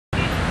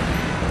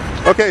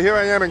Okay, here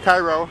I am in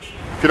Cairo,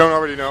 if you don't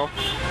already know,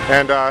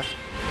 and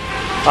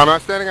I'm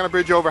standing on a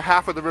bridge over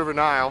half of the River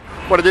Nile.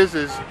 What it is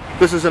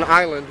this is an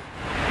island,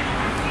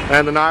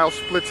 and the Nile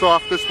splits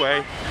off this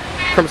way,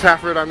 comes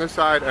half of it on this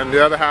side, and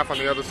the other half on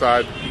the other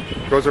side,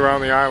 goes around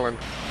the island.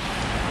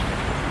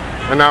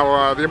 And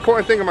now the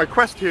important thing in my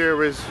quest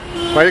here is,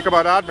 my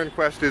Ichabod Admin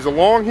quest is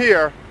along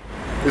here,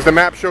 is the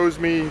map shows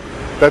me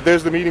that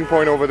there's the meeting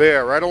point over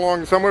there, right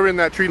along somewhere in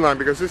that tree line,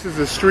 because this is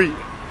the street.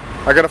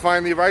 I gotta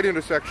find the right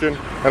intersection,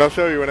 and I'll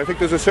show you. And I think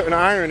there's a certain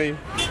irony.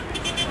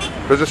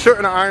 There's a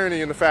certain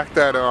irony in the fact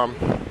that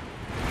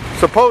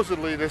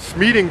supposedly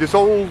this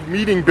old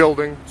meeting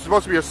building, it's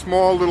supposed to be a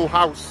small little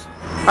house,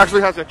 actually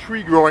has a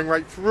tree growing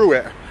right through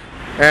it.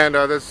 And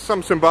there's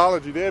some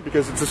symbology there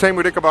because it's the same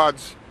with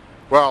Ichabod's,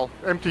 well,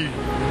 empty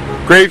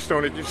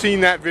gravestone. If you've seen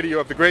that video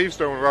of the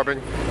gravestone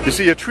rubbing, you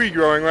see a tree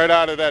growing right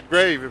out of that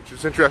grave, which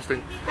is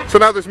interesting. So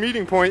now this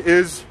meeting point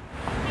is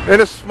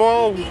in a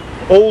small,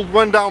 old,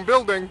 rundown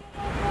building,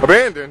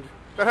 abandoned,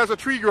 that has a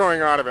tree growing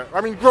out of it.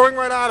 I mean, growing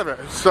right out of it.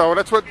 So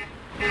that's what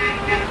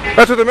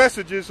the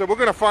message is. So we're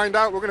going to find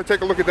out. We're going to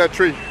take a look at that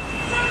tree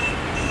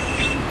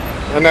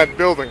and that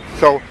building.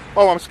 So,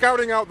 I'm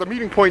scouting out the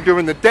meeting point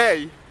during the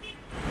day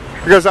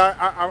because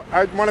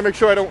I want to make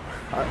sure I don't.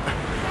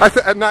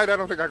 At night, I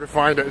don't think I could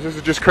find it. This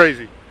is just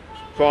crazy.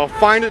 So I'll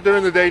find it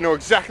during the day, know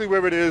exactly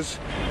where it is,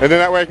 and then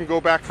that way I can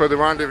go back for the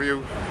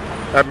rendezvous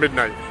at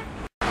midnight.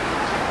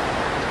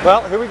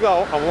 Well, here we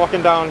go. I'm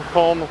walking down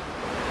Colsom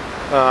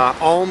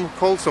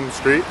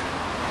Street,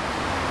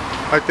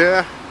 right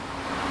there,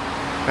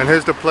 and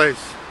here's the place.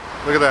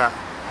 Look at that.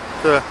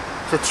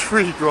 It's a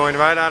tree growing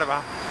right out of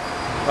a,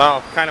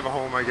 well, kind of a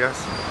home, I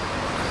guess.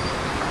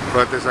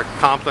 But there's a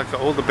complex,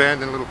 an old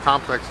abandoned little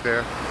complex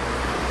there.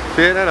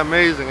 See, isn't that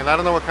amazing? And I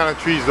don't know what kind of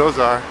trees those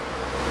are.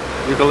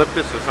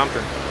 Eucalyptus or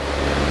something.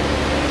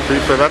 See,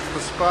 so that's the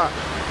spot.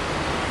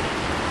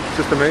 It's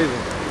just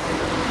amazing.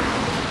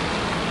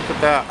 Look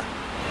at that.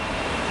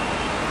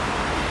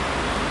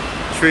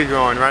 Tree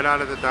growing right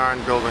out of the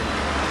darn building.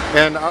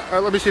 And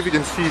let me see if you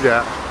can see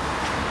that.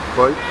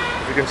 Right?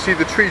 You can see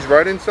the trees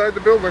right inside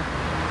the building.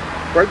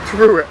 Right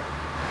through it.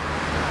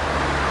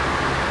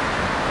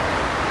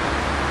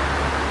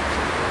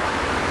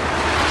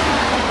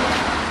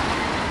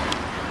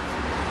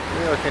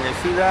 Can you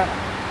see that?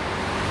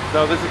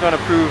 So this is going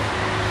to prove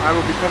I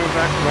will be coming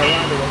back to my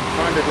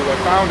rendezvous. I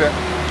found it.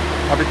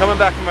 I'll be coming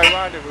back to my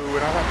rendezvous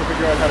and I'll have to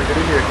figure out how to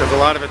get in here because a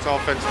lot of it's all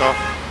fenced off.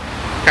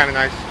 Kind of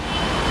nice.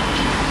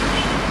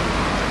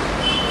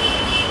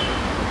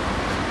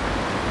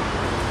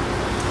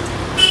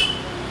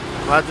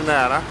 Imagine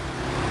that, huh?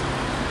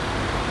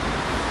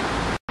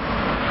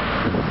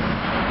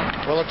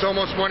 Well, it's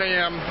almost 1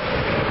 a.m.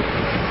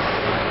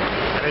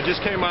 and I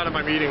just came out of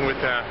my meeting with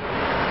the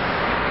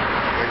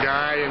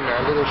guy in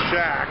a little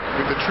shack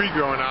with the tree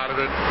growing out of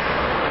it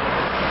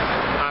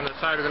on the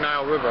side of the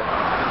Nile River,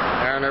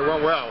 and it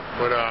went well,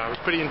 but it was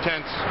pretty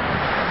intense.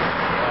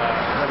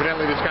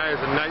 Evidently this guy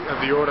is a knight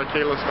of the Order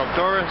Cairo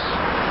Sculptoris,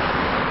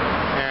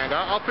 and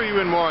I'll fill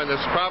you in more on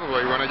this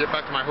probably when I get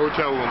back to my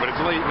hotel room, but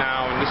it's late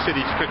now and this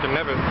city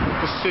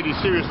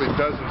seriously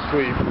doesn't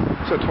sleep.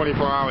 It's a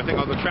 24-hour thing,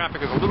 although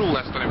traffic is a little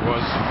less than it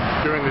was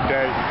during the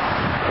day.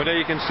 But there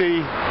you can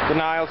see the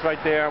Nile's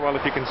right there, well,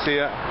 if you can see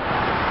it.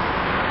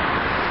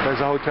 There's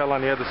a hotel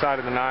on the other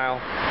side of the Nile,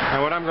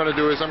 and what I'm going to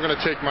do is I'm going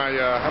to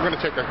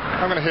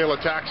hail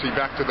a taxi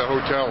back to the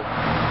hotel,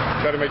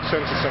 try to make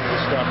sense of some of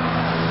this stuff.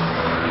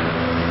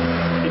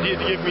 He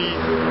did give me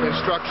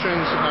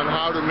instructions on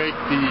how to make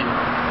the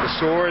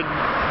sword,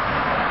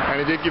 and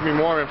he did give me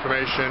more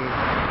information,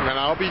 and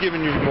I'll be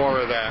giving you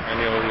more of that,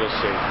 and you'll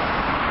see.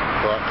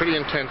 But pretty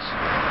intense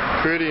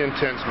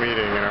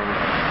meeting, and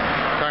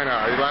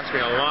he asked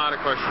me a lot of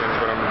questions,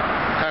 but I'm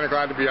kind of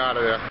glad to be out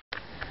of there.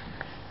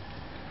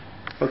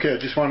 Okay, I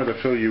just wanted to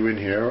fill you in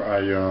here.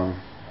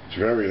 It's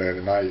very late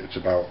at night. It's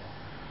about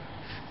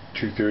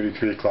 2:30,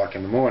 3 o'clock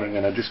in the morning,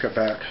 and I just got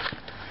back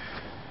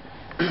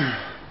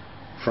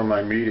from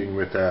my meeting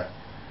with a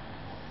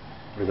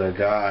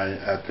guy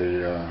at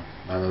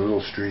on the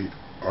little street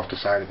off the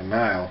side of the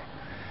Nile.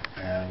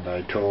 And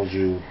I told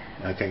you,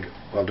 I think,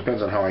 well, it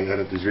depends on how I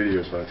edit these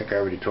videos, but I think I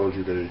already told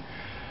you that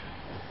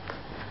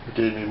he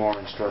gave me more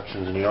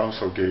instructions, and he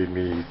also gave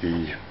me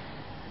the,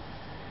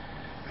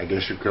 I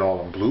guess you could call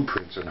them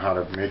blueprints on how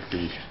to make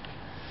the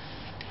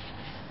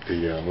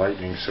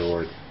lightning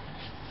sword,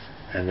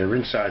 and they're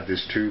inside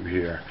this tube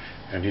here.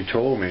 And he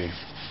told me,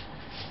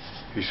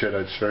 he said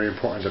it's very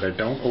important that I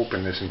don't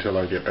open this until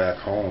I get back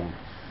home,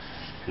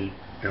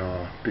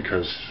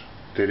 because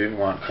they didn't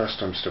want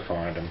customs to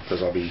find them,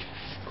 because I'll be,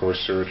 of course,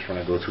 searched when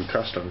I go through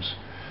customs,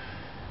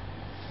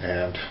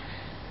 and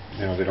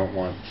they don't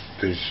want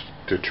these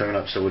to turn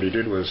up. So what he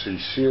did was he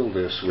sealed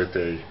this with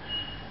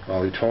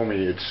well, he told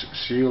me it's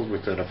sealed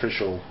with an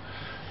official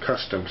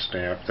customs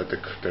stamp that the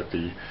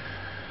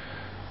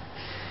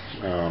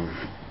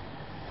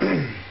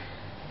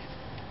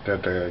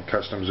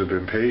customs have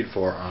been paid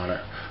for on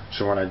it.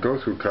 So when I go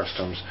through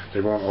customs, they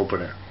won't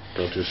open it.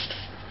 They'll just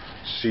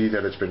see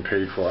that it's been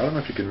paid for. I don't know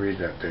if you can read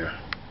that there.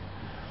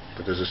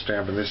 but there's a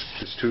stamp, and this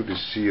tube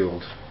is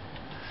sealed,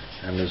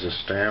 and there's a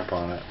stamp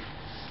on it.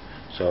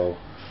 So,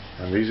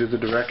 and these are the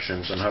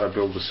directions on how to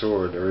build the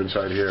sword. They're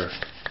inside here.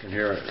 You can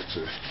hear it. It's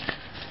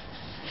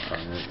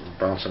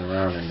bouncing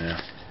around in there.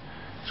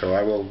 So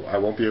I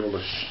won't be able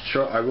to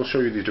show. I will show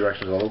you these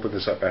directions. I'll open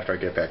this up after I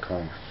get back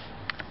home.